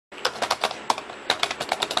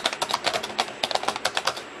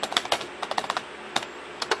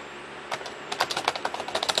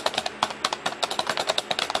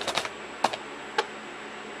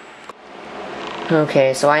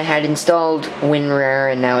Okay, so I had installed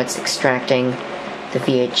WinRAR and now it's extracting the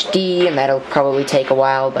VHD, and that'll probably take a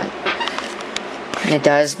while, but it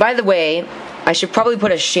does. By the way, I should probably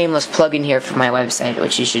put a shameless plug in here for my website,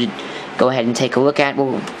 which you should go ahead and take a look at.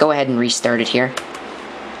 We'll go ahead and restart it here.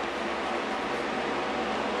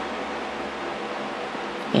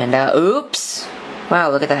 And, oops!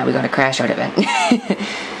 Wow, look at that, we got a crash out event.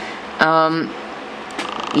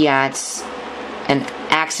 Yeah, it's an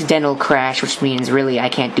accidental crash, which means really I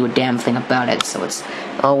can't do a damn thing about it, so it's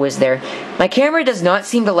always there. My camera does not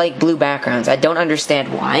seem to like blue backgrounds. I don't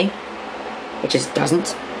understand why. It just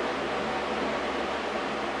doesn't.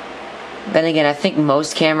 Then again, I think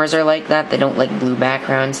most cameras are like that. They don't like blue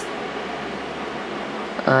backgrounds.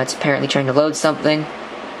 It's apparently trying to load something.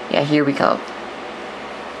 Yeah, here we go.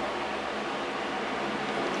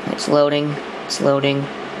 It's loading. It's loading.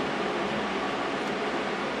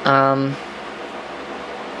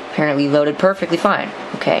 Apparently loaded perfectly fine.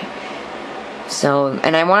 Okay. So,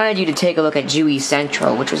 and I wanted you to take a look at GUI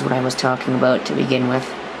Central, which was what I was talking about to begin with.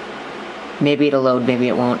 Maybe it'll load, maybe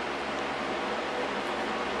it won't.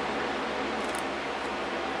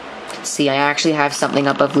 See, I actually have something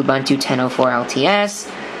up of Ubuntu 10.04 LTS,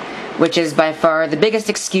 which is by far the biggest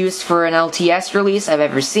excuse for an LTS release I've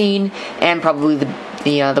ever seen, and probably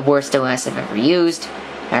the worst OS I've ever used.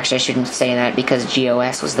 Actually, I shouldn't say that, because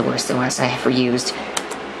GOS was the worst OS I ever used.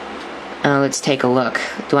 Let's take a look.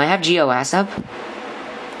 Do I have GOS up?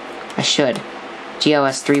 I should.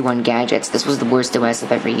 GOS 3.1 Gadgets. This was the worst OS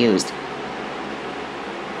I've ever used.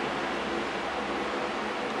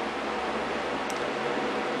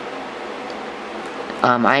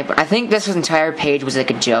 I think this entire page was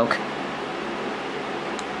like a joke.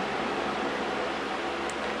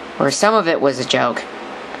 Or some of it was a joke.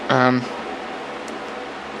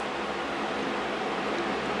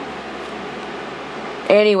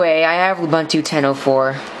 Anyway, I have Ubuntu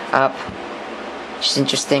 10.04 up, which is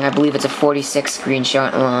interesting. I believe it's a 46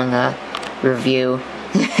 screenshot long review.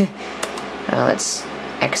 Let's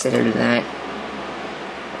exit out of that.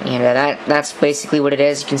 And that's basically what it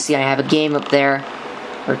is. You can see I have a game up there,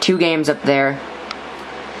 or 2 games up there.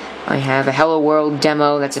 I have a Hello World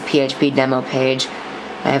demo, that's a PHP demo page.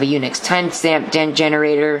 I have a Unix timestamp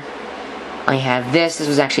generator. I have this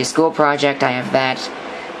was actually a school project, I have that.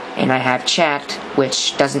 And I have chat,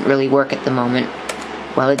 which doesn't really work at the moment.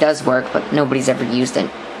 Well, it does work, but nobody's ever used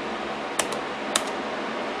it.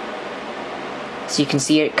 So you can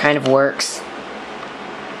see it kind of works.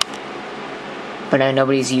 But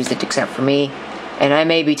nobody's used it except for me. And I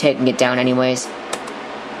may be taking it down anyways.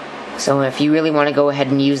 So if you really want to go ahead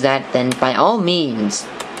and use that, then by all means,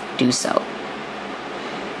 do so.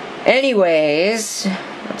 Anyways,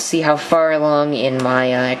 let's see how far along in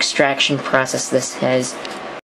my extraction process this has